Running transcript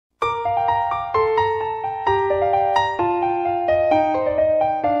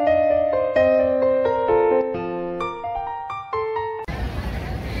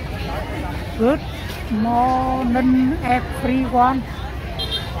morning, everyone.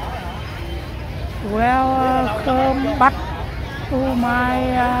 Welcome back to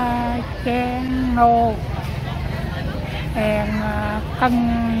my channel and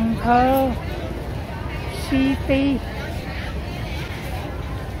Can Tho City.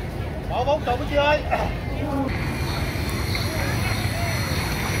 Bỏ 4 chục chị ơi.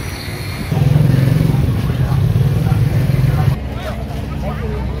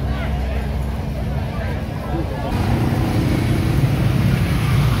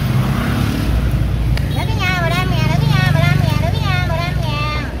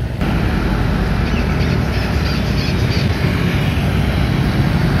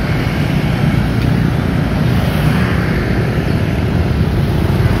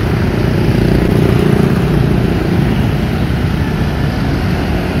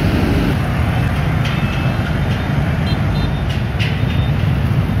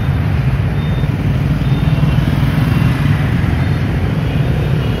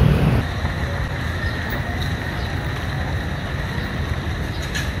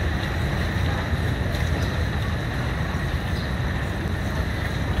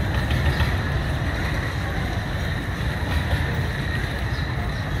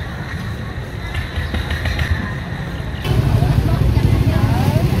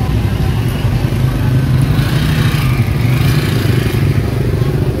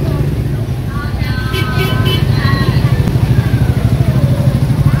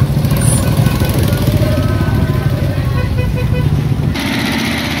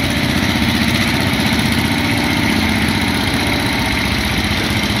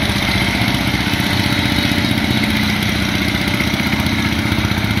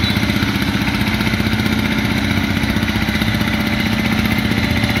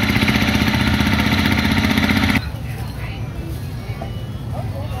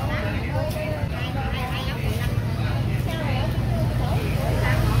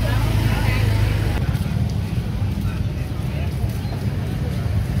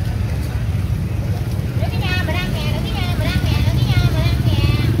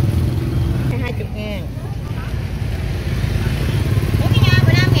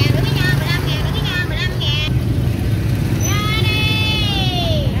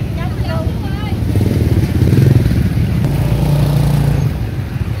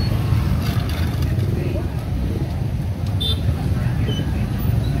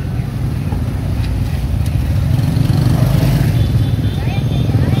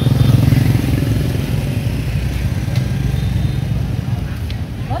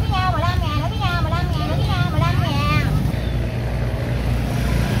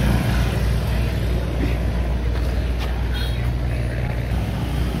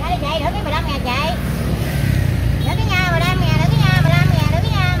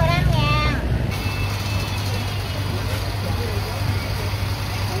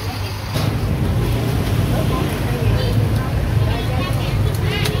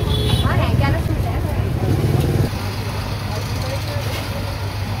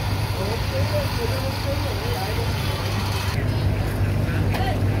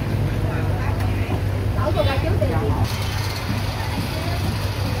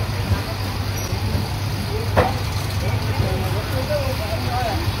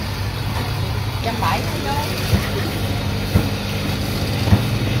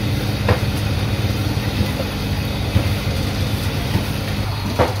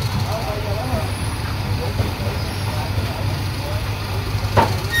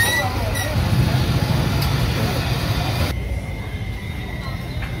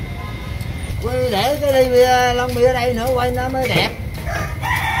 Để cái ly lon bia ở đây nữa quay nó mới đẹp.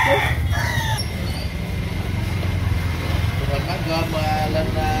 Mình bán cơm lên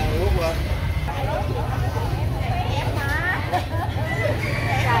uống qua.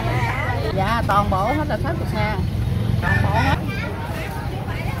 Dạ toàn bộ hết là 6 xa. Toàn bộ hết.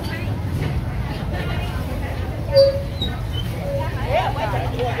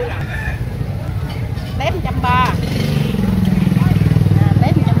 Bếp 130.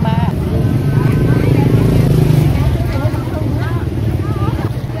 Bếp 130.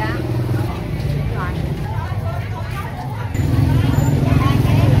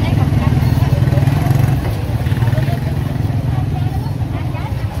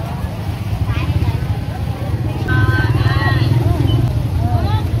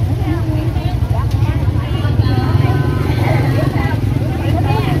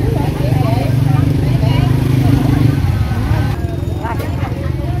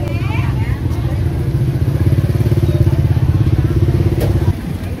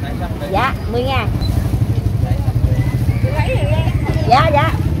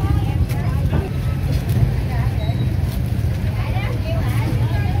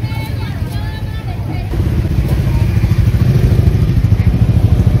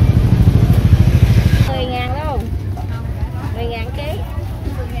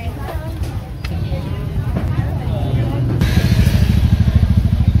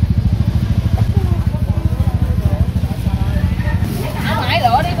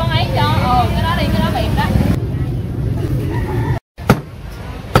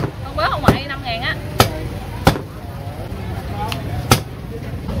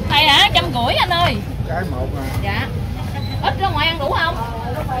 350 anh ơi. Cái một à. Dạ. Ít ra ngoài ăn đủ không?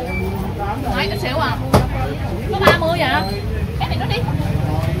 Ngoài ít xíu à. Có 30 vậy. Cái này nó đi.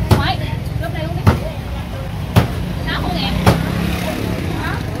 Ngoài, lúc này luôn đi. 60.000.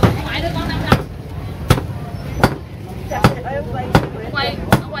 Ngoại đưa con 55.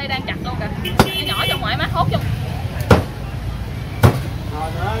 Nó quay đang chặt luôn kìa. Cái nhỏ cho ngoại má hốt cho.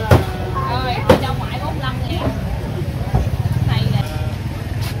 Rồi, cho ngoại 45.000. Này nè.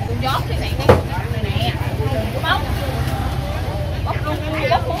 Con giót cái này cái nè. Bóc. Bóc luôn,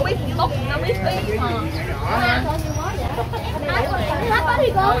 bóc muốn biết bóc nó biết tí mà. Hết đó đi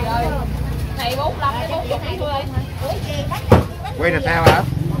cô. Này 45 cái 40 này thôi ơi. Quay là sao hả?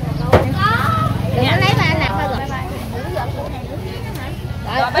 Dạ lấy ba nạp rồi.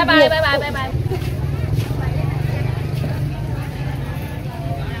 Rồi bye bye bye bye bye bye.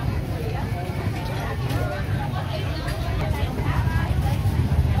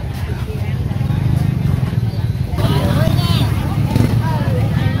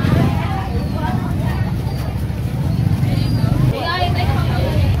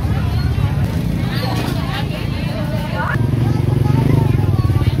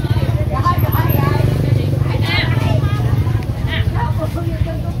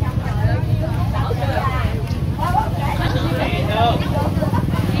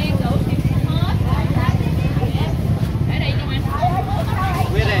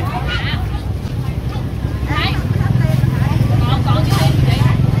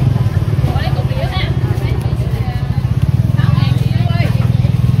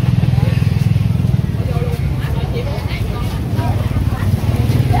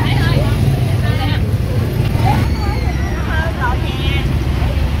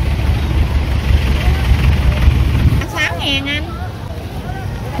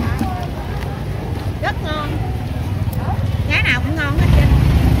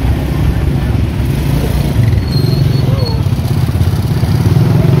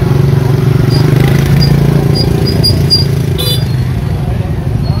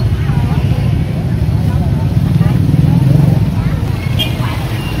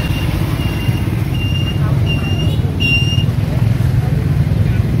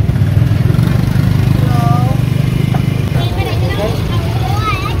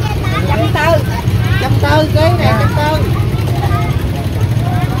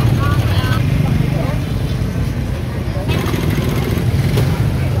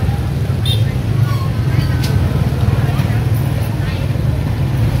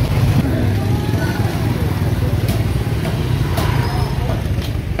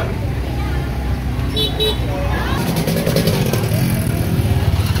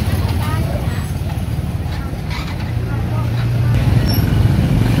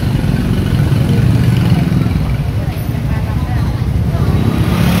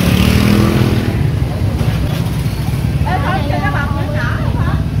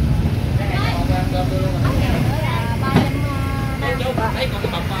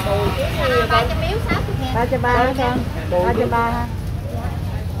 Ba cho ba hả con? Ba cho ba ha.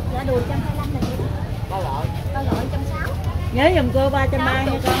 Dạ đùi 125 này. Ba loại 160. Nhớ giùm cô 330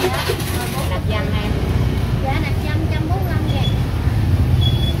 nha con. Nạp dăm nè. Dạ nạp dăm 145 ngàn.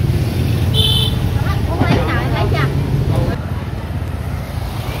 Con lấy lại lấy cho.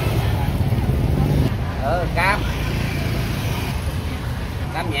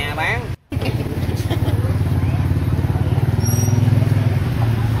 Cam nhà bán.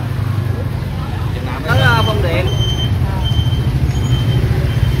 Có phong điện.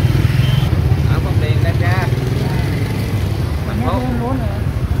 Ở phong điện đem ra. Mình hốt.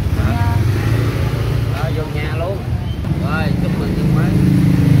 Vô nhà luôn.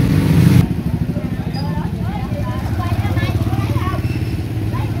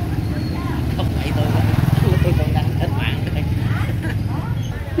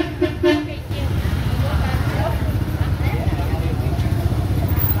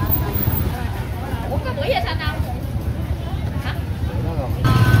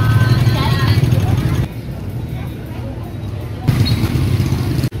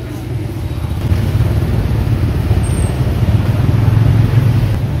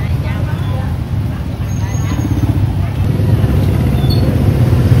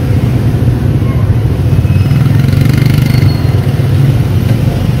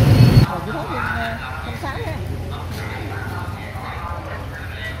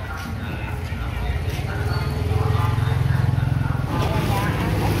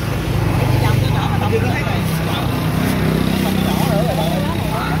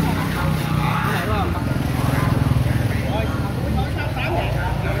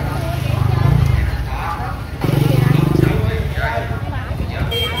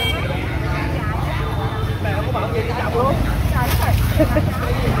 Cái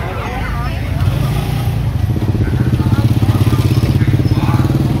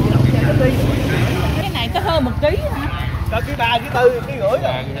này có hơn 1 ký hả? Có ký 3, ký 4, ký rưỡi rồi.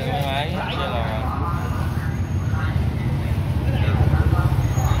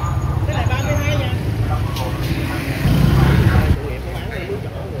 Cái này 32 nha.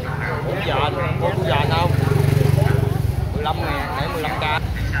 Bốn giò không? 15.000, để 15k.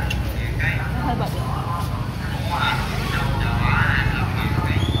 Hơi bự.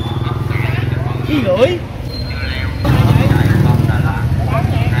 Ký rưỡi.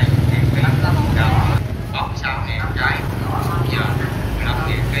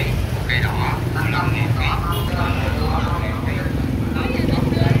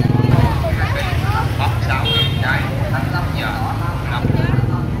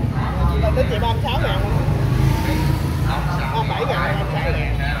 Tính chị 36.000 luôn. 37.000,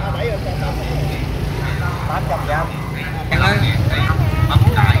 36.000. 800 gram. Bắp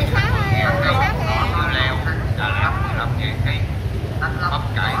cải 15.000 kg, dưa leo Đà Lạt 15.000 kg, bắp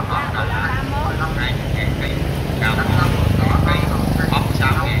cải ngọt Đà Lạt 20.000 kg, cà rốt 10.000 kg, bắp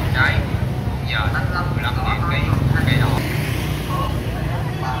 6.000 trái, giờ 15.000 kg, cây đỏ.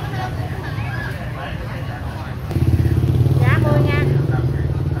 Giá 10 nha.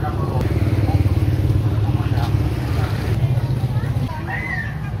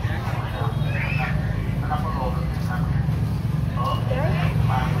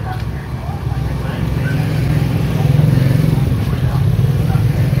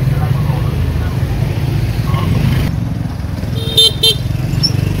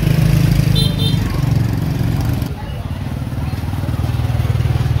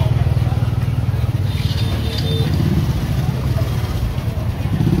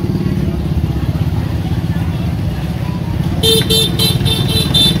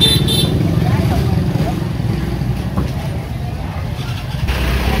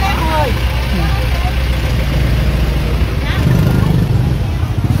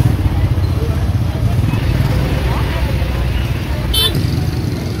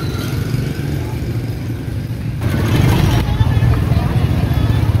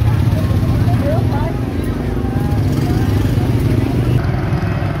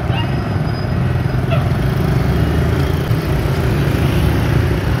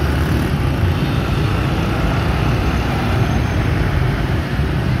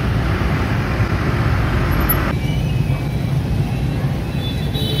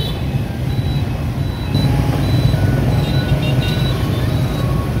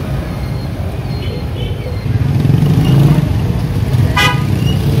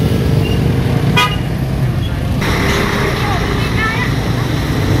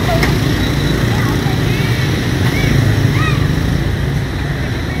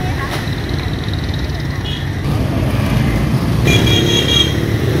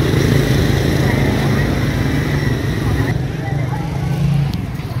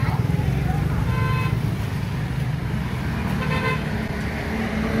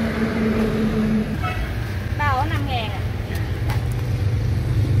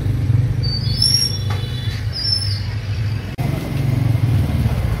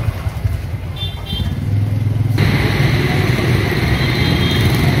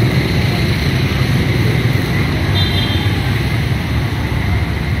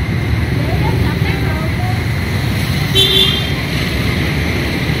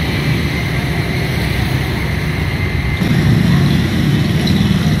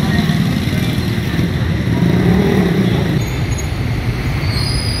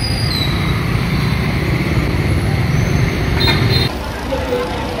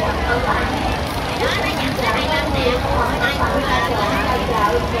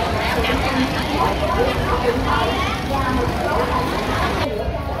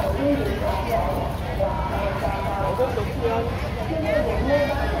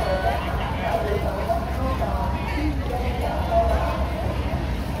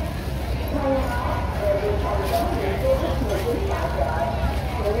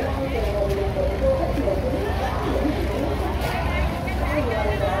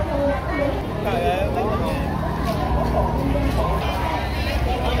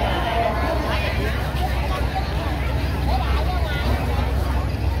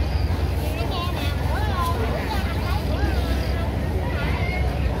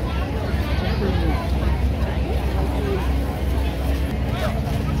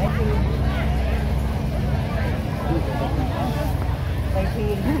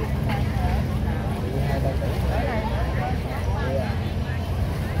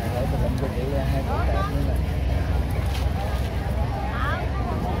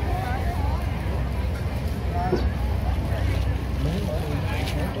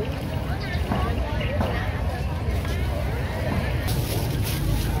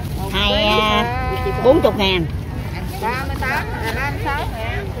 40.000. 38 là 36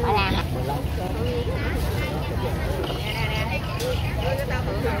 ngàn.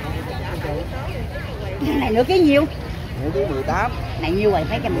 Này nửa ký nhiêu? Nửa ký 18. Này nhiêu rồi,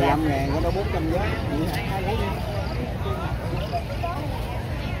 mấy trăm gram? 15.000, có đó 400 giá.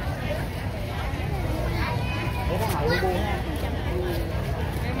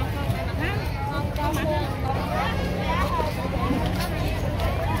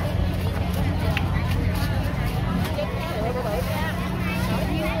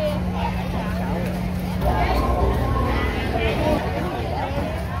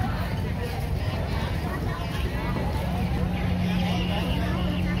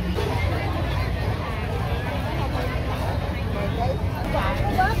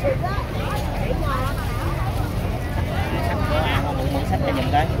 Sách cho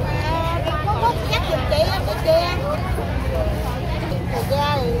giùm đây. Có nhắc giùm chị em cái kia.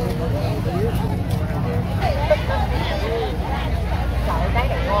 Cái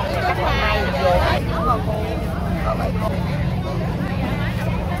này ngon rồi, cái hôm nay vừa phải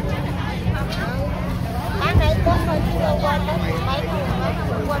Bán này con thôi chứ đâu quên đó.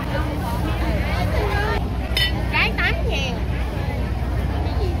 Cái 8 ngàn.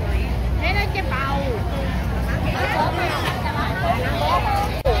 Thế đó trái bầu.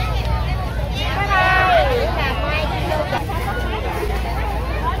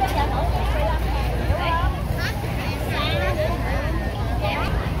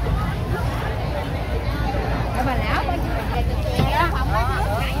 Bà lão có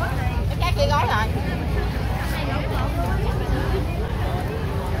cái kia gói rồi.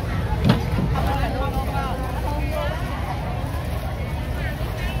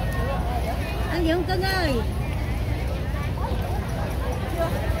 ăn gì không cưng ơi?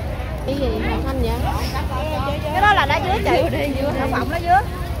 Cái gì mà xanh vậy? Cái đó là đá dứa chị. Đậu phộng đá dứa.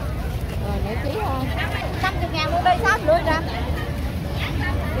 Rồi để ký thôi. 50.000 luôn đi, 60 gram.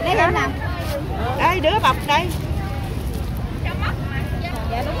 Chị lấy em nào? Đây đứa bọc đây.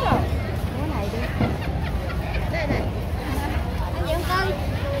 Dạ đúng rồi. Cái này đi. Đây này. Anh gì không cưng?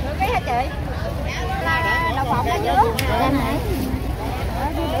 Được ký hả chị? Là đậu phộng đá dứa. Em hả?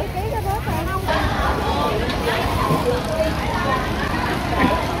 Đi để ký cho bớt rồi không?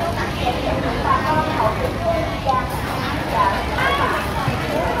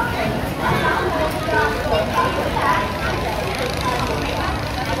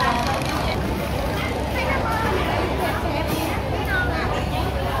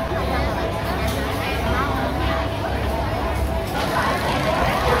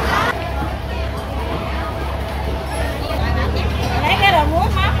 Lấy cái đồ muối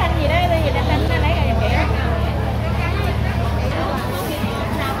mát xanh gì đây, gì là xanh lấy cái gì kìa.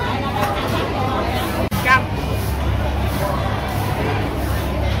 Cầm.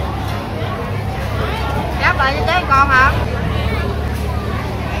 Đáp lại cho trái con hả?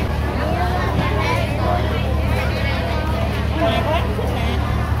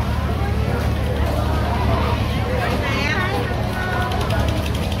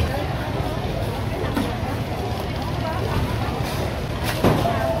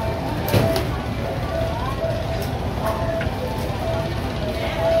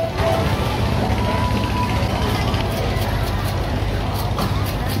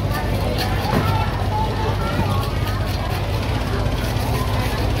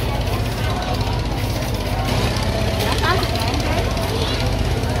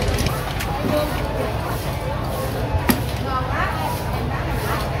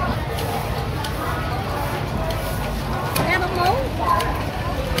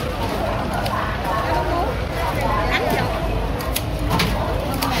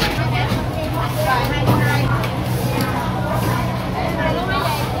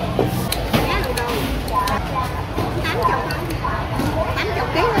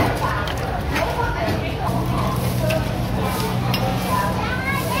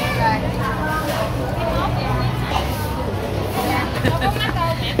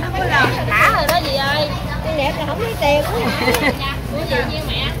 Thả rồi đó gì ơi. Cái nẹp là không lấy tiền của gì nhiêu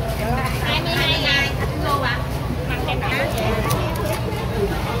mẹ? 22.000 luôn ạ. Mặt thêm đỏ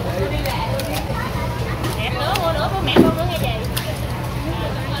đẹp nữa, mua nữa của mẹ con nữa nghe gì?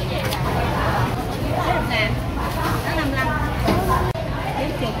 Nè, nó 55.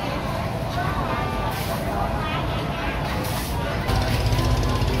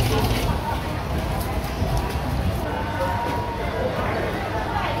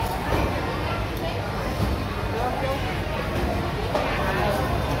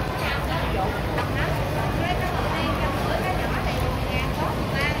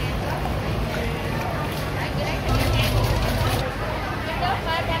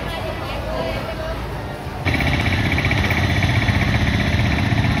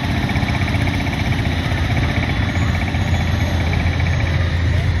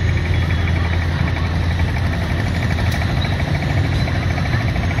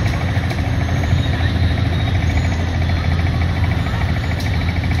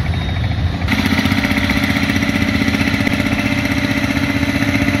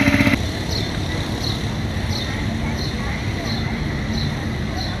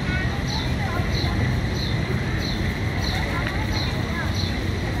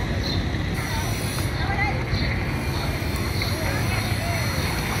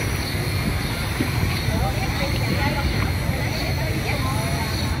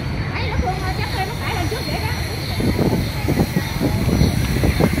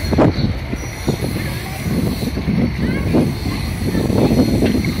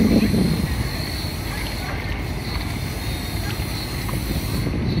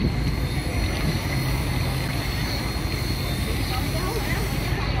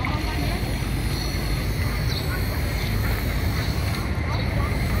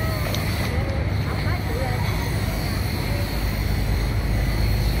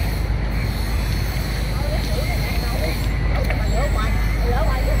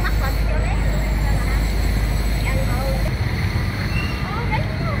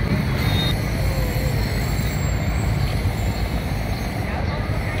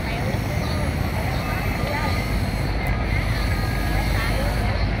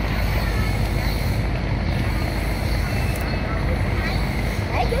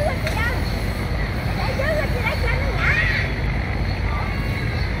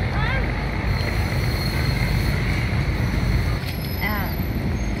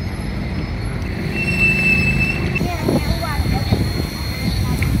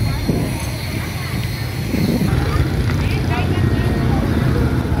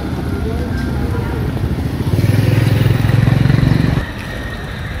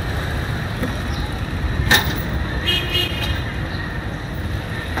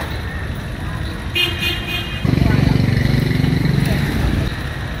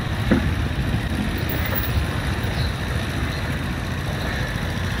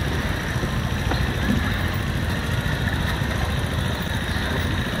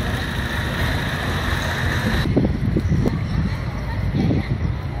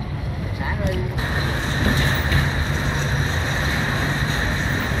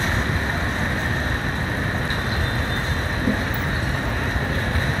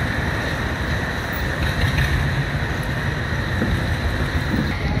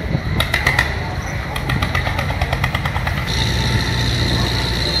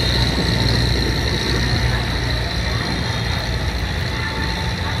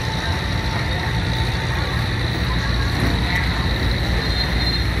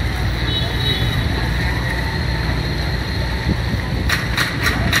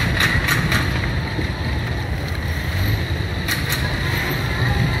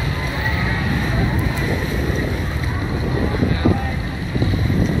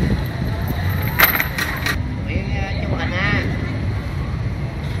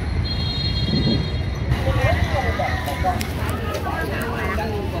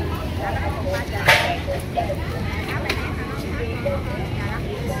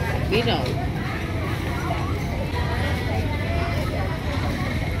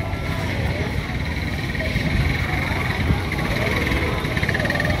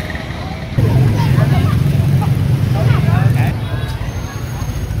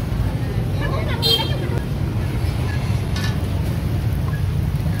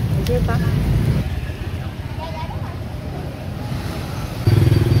 chứ con.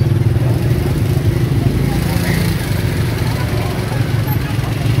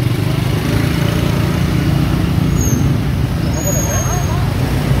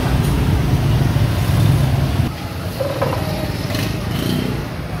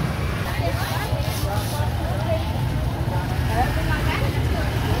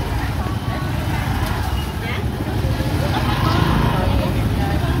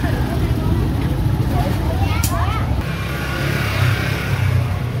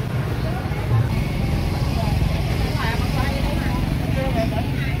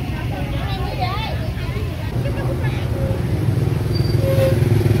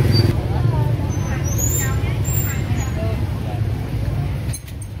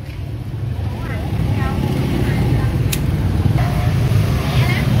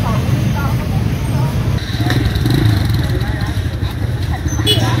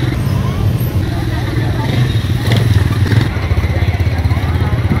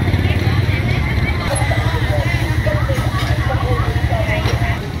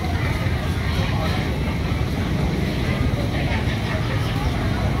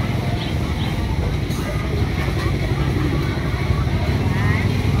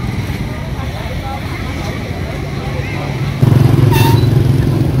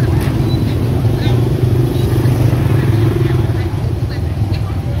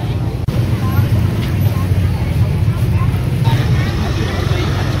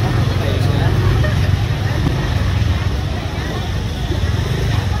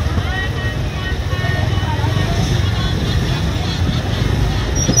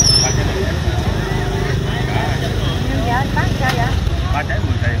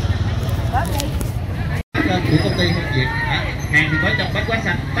 Của công ty Hương Việt hàng thì có trong bánh quá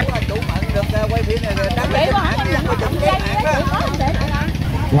xanh. Chủ mận được quay phim này đăng ký hãng có chụp cái hãng đó.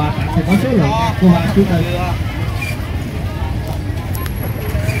 Quà tặng thì có số lượng của bạn chú Tư.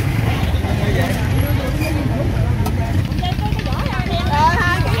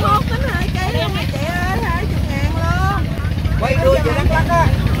 Quay đưa về Đắk Lắk á,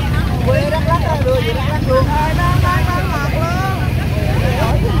 quê Đắk Lắk á, đưa về Đắk Lắk luôn. Bao ngọt luôn.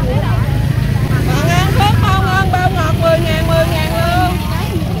 Bạn ăn phết không ăn bao ngọt 10.000 luôn.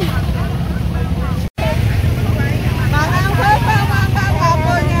 Bạn ăn phết không ăn bao ngọt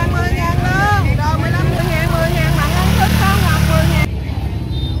 10.000 luôn. Rồi 15 10.000 bạn ăn phết bao ngọt 10.000.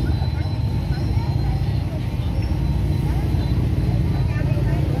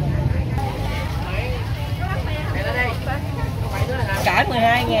 Cải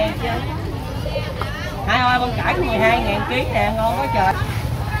 12.000 chứ. Hai hoa bông cải 12.000 ký nè, ngon quá trời.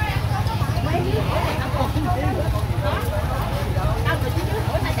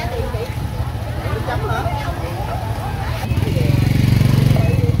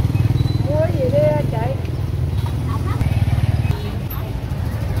 Mua gì đi chị?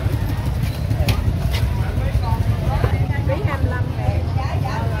 Ký 25.000.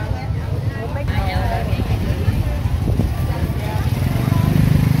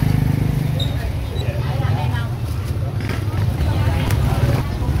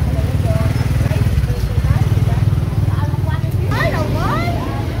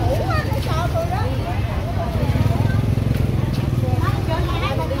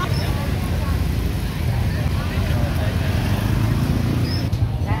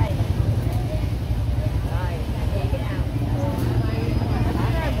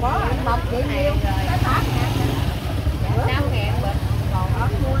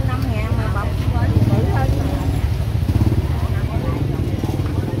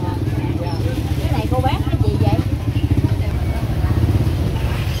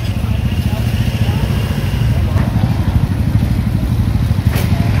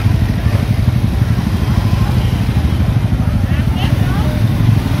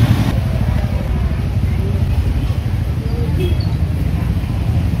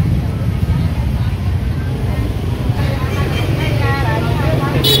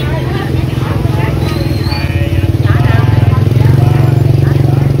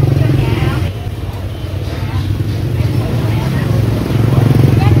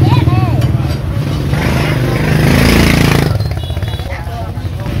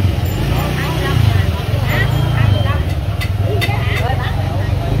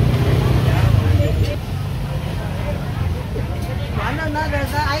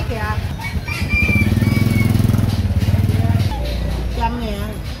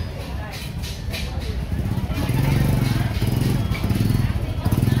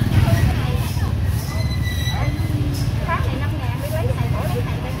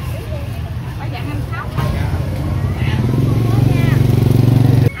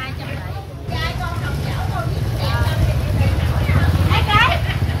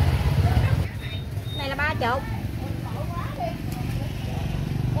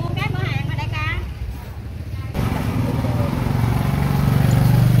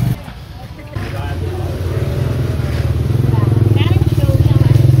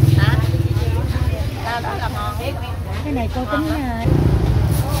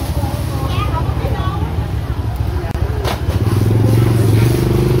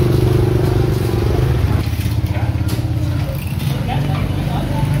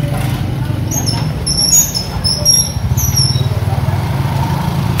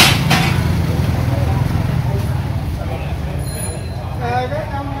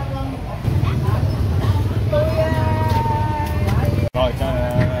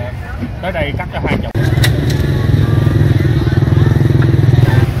 Tới đây cắt cho 2 chục.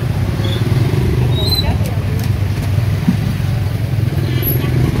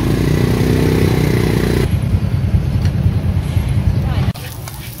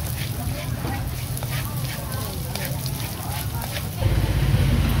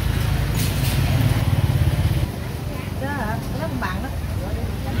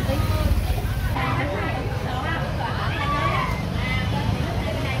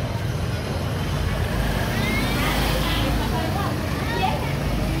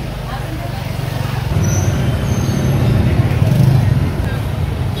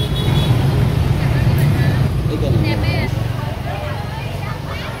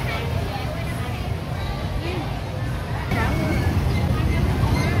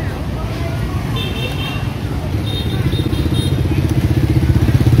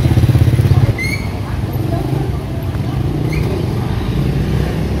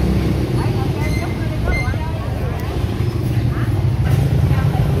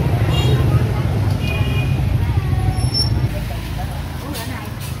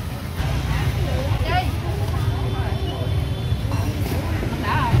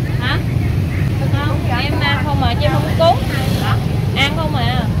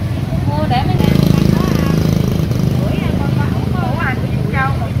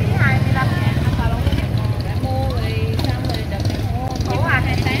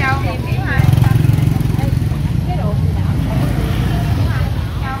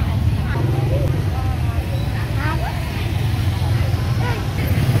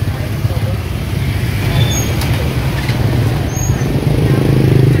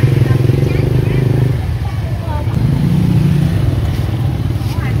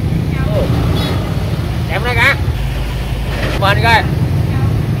 Mình coi.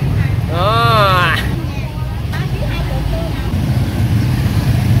 Đó.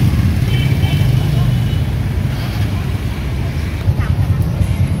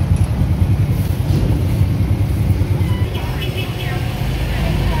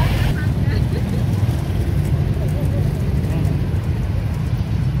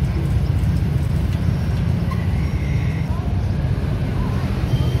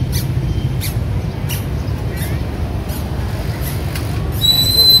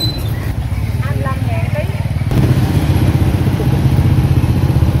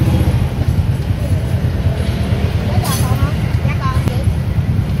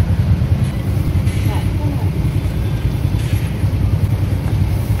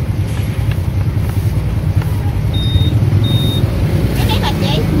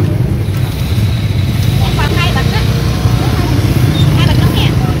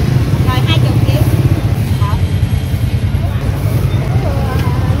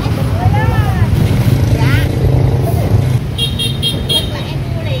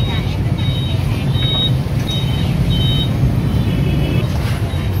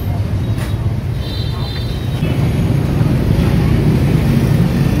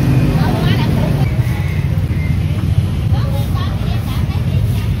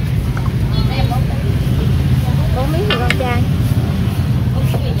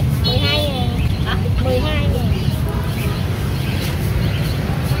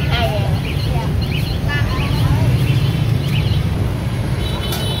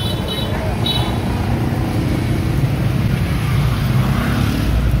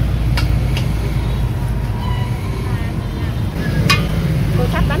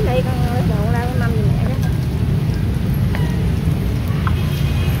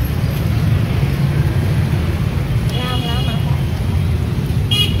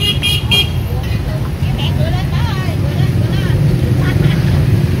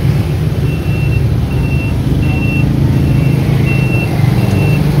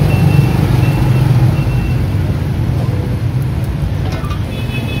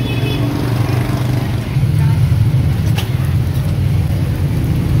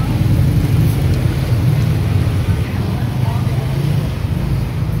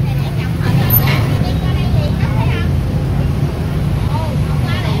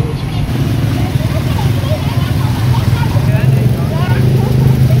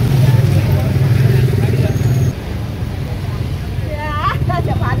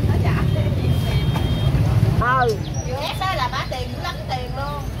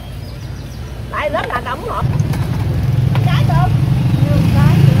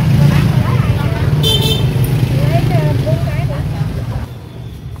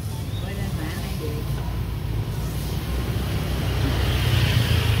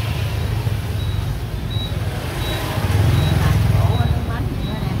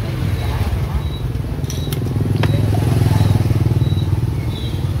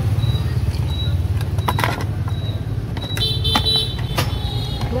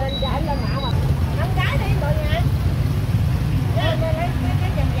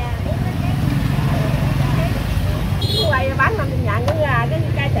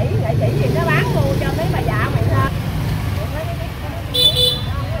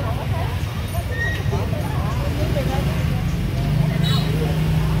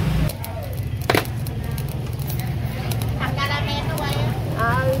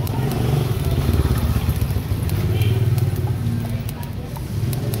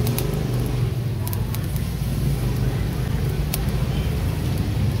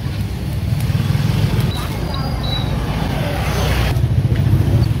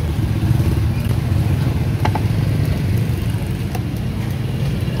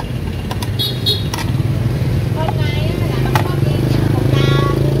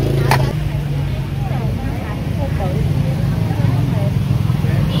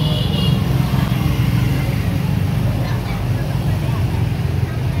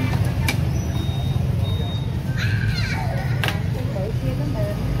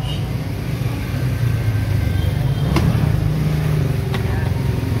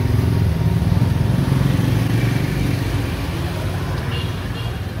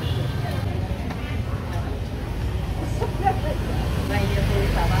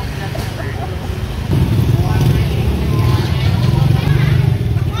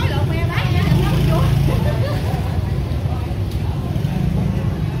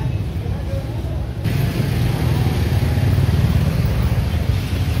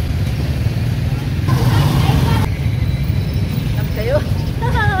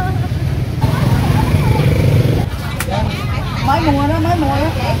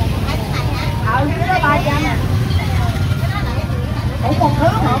 một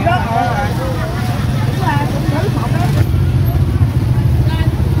thứ một đó.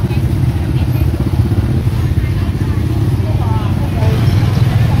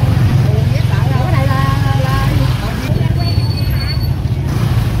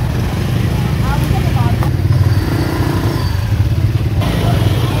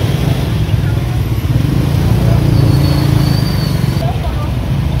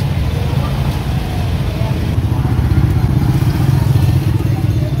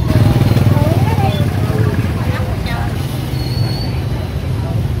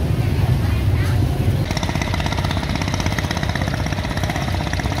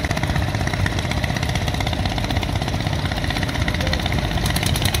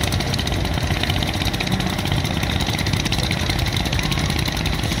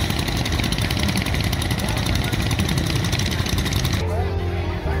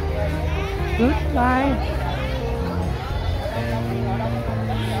 Goodbye.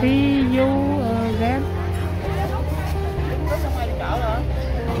 See you.